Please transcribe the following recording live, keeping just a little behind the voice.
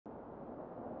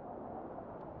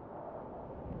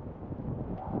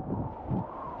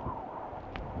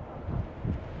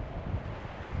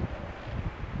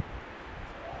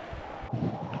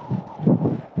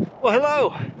Well,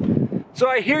 hello. So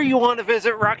I hear you want to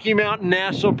visit Rocky Mountain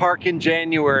National Park in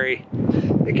January.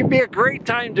 It can be a great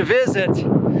time to visit,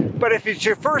 but if it's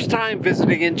your first time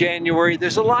visiting in January,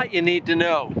 there's a lot you need to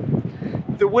know.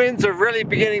 The winds are really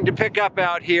beginning to pick up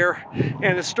out here,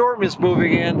 and a storm is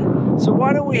moving in. So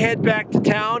why don't we head back to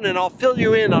town and I'll fill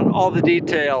you in on all the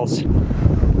details.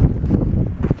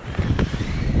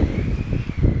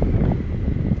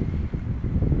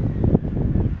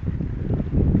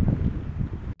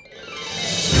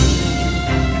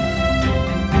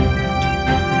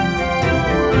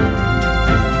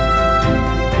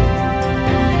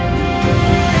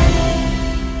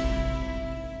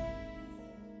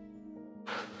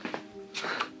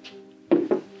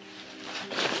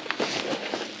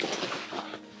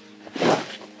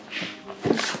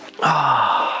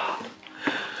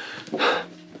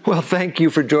 Well, thank you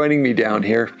for joining me down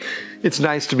here. It's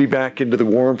nice to be back into the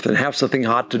warmth and have something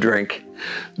hot to drink.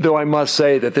 Though I must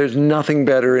say that there's nothing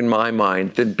better in my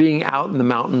mind than being out in the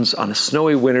mountains on a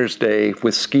snowy winter's day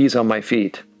with skis on my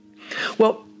feet.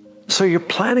 Well, so you're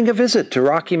planning a visit to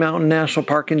Rocky Mountain National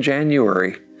Park in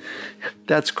January.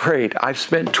 That's great. I've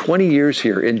spent 20 years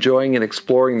here enjoying and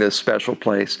exploring this special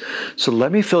place. So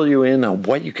let me fill you in on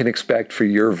what you can expect for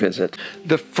your visit.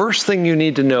 The first thing you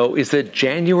need to know is that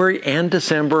January and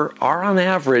December are on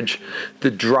average the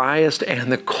driest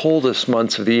and the coldest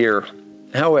months of the year.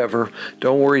 However,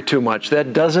 don't worry too much.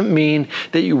 That doesn't mean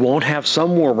that you won't have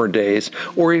some warmer days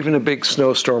or even a big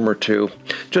snowstorm or two.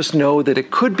 Just know that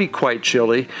it could be quite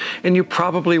chilly, and you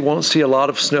probably won't see a lot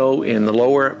of snow in the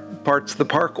lower parts of the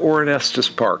park or in Estes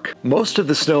Park. Most of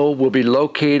the snow will be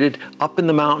located up in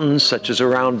the mountains, such as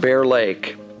around Bear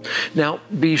Lake. Now,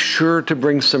 be sure to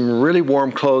bring some really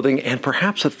warm clothing and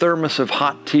perhaps a thermos of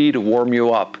hot tea to warm you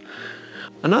up.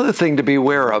 Another thing to be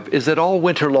aware of is that all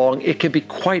winter long it can be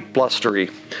quite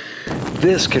blustery.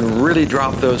 This can really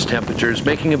drop those temperatures,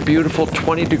 making a beautiful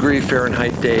 20-degree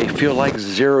Fahrenheit day feel like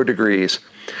 0 degrees.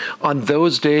 On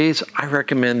those days, I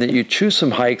recommend that you choose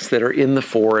some hikes that are in the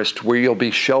forest where you'll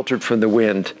be sheltered from the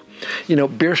wind. You know,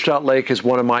 Bierstadt Lake is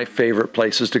one of my favorite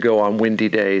places to go on windy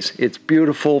days. It's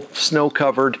beautiful,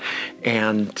 snow-covered,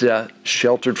 and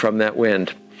sheltered from that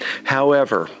wind.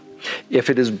 However, if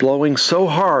it is blowing so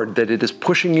hard that it is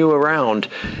pushing you around,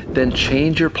 then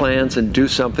change your plans and do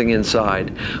something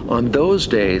inside. On those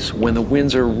days, when the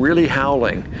winds are really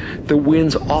howling, the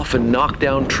winds often knock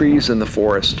down trees in the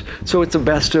forest, so it's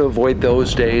best to avoid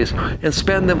those days and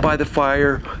spend them by the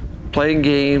fire, playing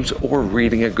games or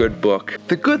reading a good book.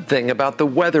 The good thing about the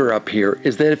weather up here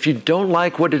is that if you don't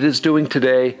like what it is doing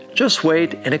today, just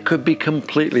wait and it could be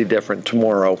completely different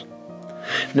tomorrow.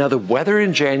 Now, the weather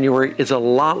in January is a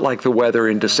lot like the weather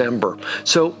in December,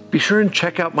 so be sure and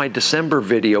check out my December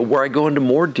video where I go into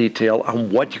more detail on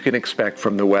what you can expect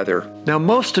from the weather. Now,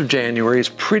 most of January is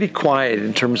pretty quiet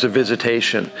in terms of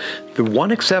visitation. The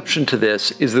one exception to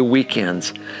this is the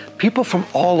weekends. People from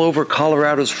all over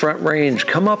Colorado's Front Range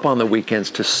come up on the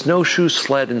weekends to snowshoe,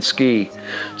 sled, and ski.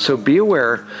 So be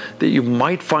aware that you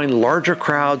might find larger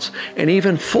crowds and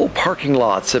even full parking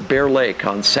lots at Bear Lake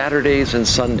on Saturdays and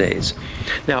Sundays.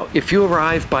 Now, if you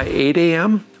arrive by 8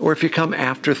 a.m. or if you come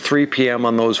after 3 p.m.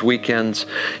 on those weekends,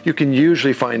 you can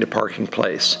usually find a parking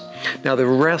place. Now, the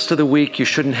rest of the week, you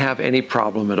shouldn't have any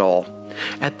problem at all.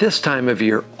 At this time of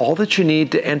year, all that you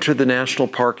need to enter the national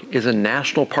park is a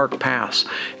National Park Pass,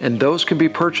 and those can be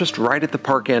purchased right at the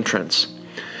park entrance.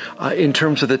 In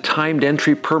terms of the timed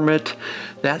entry permit,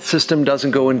 that system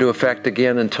doesn't go into effect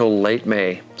again until late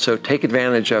May, so take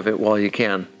advantage of it while you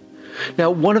can.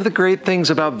 Now, one of the great things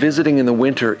about visiting in the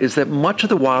winter is that much of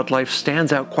the wildlife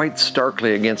stands out quite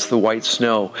starkly against the white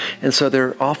snow, and so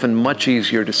they're often much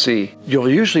easier to see. You'll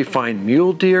usually find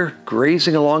mule deer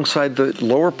grazing alongside the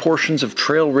lower portions of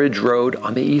Trail Ridge Road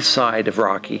on the east side of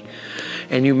Rocky.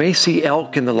 And you may see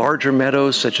elk in the larger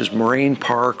meadows such as Moraine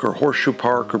Park or Horseshoe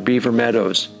Park or Beaver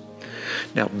Meadows.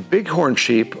 Now, bighorn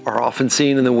sheep are often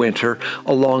seen in the winter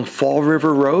along Fall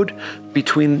River Road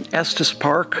between Estes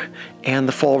Park and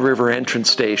the Fall River entrance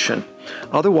station.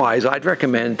 Otherwise, I'd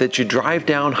recommend that you drive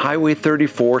down Highway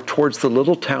 34 towards the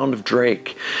little town of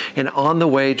Drake. And on the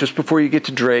way, just before you get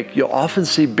to Drake, you'll often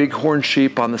see bighorn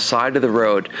sheep on the side of the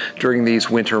road during these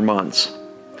winter months.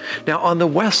 Now, on the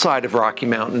west side of Rocky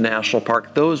Mountain National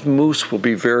Park, those moose will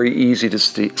be very easy to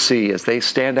see as they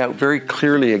stand out very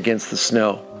clearly against the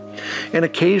snow. And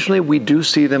occasionally we do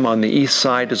see them on the east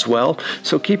side as well,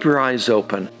 so keep your eyes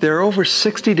open. There are over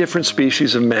 60 different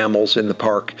species of mammals in the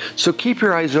park, so keep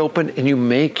your eyes open and you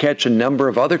may catch a number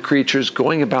of other creatures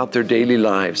going about their daily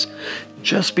lives.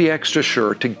 just be extra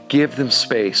sure to give them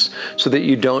space so that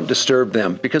you don't disturb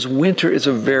them, because winter is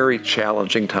a very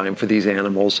challenging time for these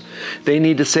animals. They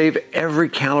need to save every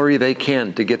calorie they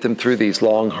can to get them through these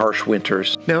long, harsh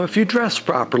winters. Now, if you dress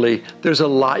properly, there's a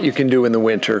lot you can do in the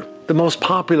winter. The most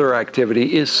popular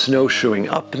activity is snowshoeing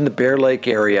up in the Bear Lake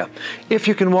area. If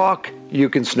you can walk, you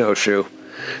can snowshoe.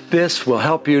 This will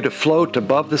help you to float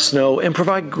above the snow and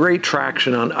provide great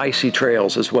traction on icy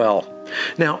trails as well.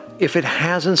 Now, if it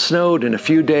hasn't snowed in a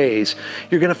few days,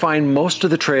 you're going to find most of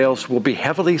the trails will be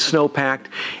heavily snow-packed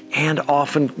and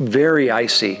often very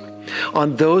icy.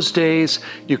 On those days,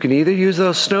 you can either use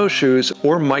those snowshoes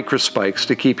or microspikes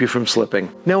to keep you from slipping.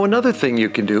 Now, another thing you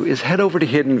can do is head over to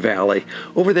Hidden Valley.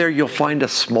 Over there, you'll find a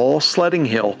small sledding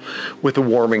hill with a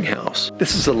warming house.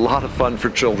 This is a lot of fun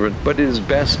for children, but it is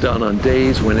best done on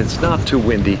days when it's not too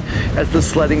windy, as the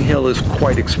sledding hill is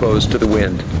quite exposed to the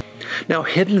wind. Now,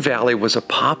 Hidden Valley was a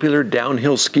popular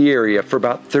downhill ski area for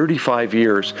about 35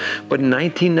 years, but in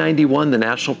 1991, the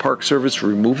National Park Service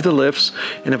removed the lifts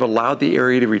and have allowed the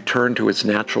area to return to its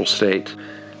natural state.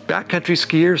 Backcountry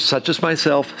skiers, such as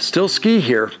myself, still ski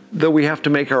here, though we have to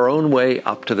make our own way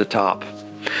up to the top.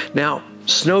 Now,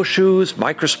 snowshoes,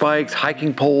 microspikes,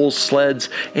 hiking poles, sleds,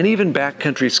 and even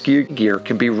backcountry ski gear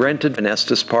can be rented in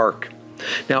Estes Park.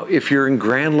 Now, if you're in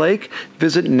Grand Lake,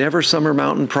 visit Never Summer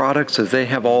Mountain Products, as they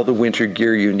have all the winter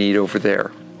gear you need over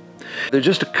there. There are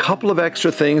just a couple of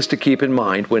extra things to keep in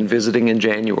mind when visiting in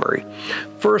January.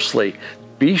 Firstly,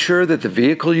 be sure that the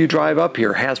vehicle you drive up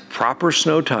here has proper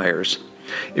snow tires.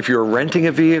 If you're renting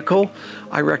a vehicle,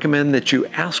 I recommend that you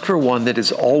ask for one that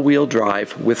is all-wheel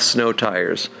drive with snow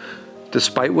tires.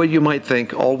 Despite what you might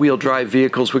think, all-wheel drive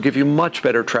vehicles will give you much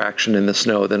better traction in the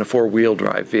snow than a four-wheel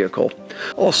drive vehicle.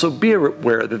 Also, be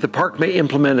aware that the park may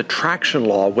implement a traction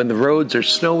law when the roads are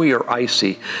snowy or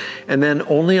icy, and then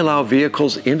only allow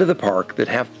vehicles into the park that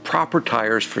have proper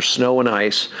tires for snow and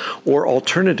ice, or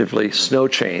alternatively, snow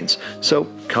chains. So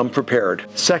come prepared.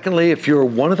 Secondly, if you're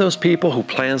one of those people who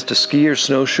plans to ski or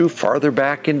snowshoe farther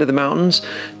back into the mountains,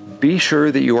 be sure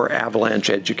that you are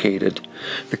avalanche educated.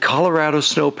 The Colorado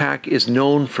snowpack is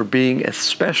known for being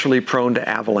especially prone to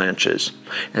avalanches,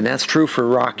 and that's true for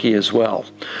Rocky as well.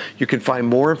 You can find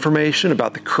more information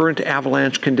about the current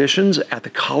avalanche conditions at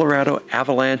the Colorado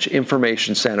Avalanche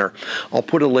Information Center. I'll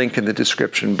put a link in the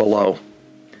description below.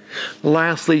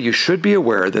 Lastly, you should be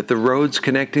aware that the roads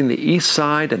connecting the east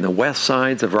side and the west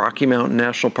sides of Rocky Mountain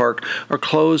National Park are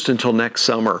closed until next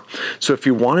summer. So if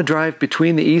you want to drive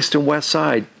between the east and west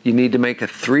side, you need to make a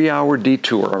 3-hour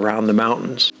detour around the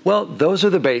mountains. Well, those are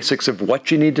the basics of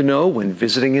what you need to know when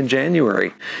visiting in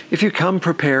January. If you come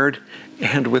prepared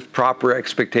and with proper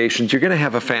expectations, you're going to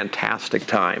have a fantastic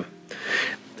time.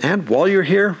 And while you're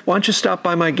here, why don't you stop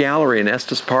by my gallery in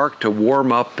Estes Park to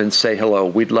warm up and say hello.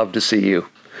 We'd love to see you.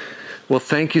 Well,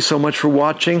 thank you so much for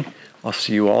watching. I'll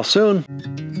see you all soon.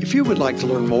 If you would like to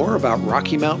learn more about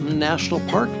Rocky Mountain National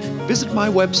Park, visit my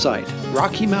website,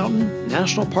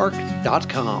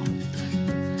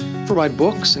 RockyMountainNationalPark.com. For my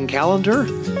books and calendar,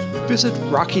 visit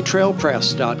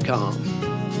RockyTrailPress.com.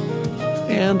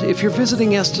 And if you're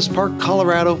visiting Estes Park,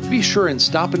 Colorado, be sure and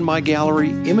stop in my gallery,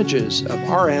 Images of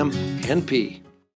RM and P.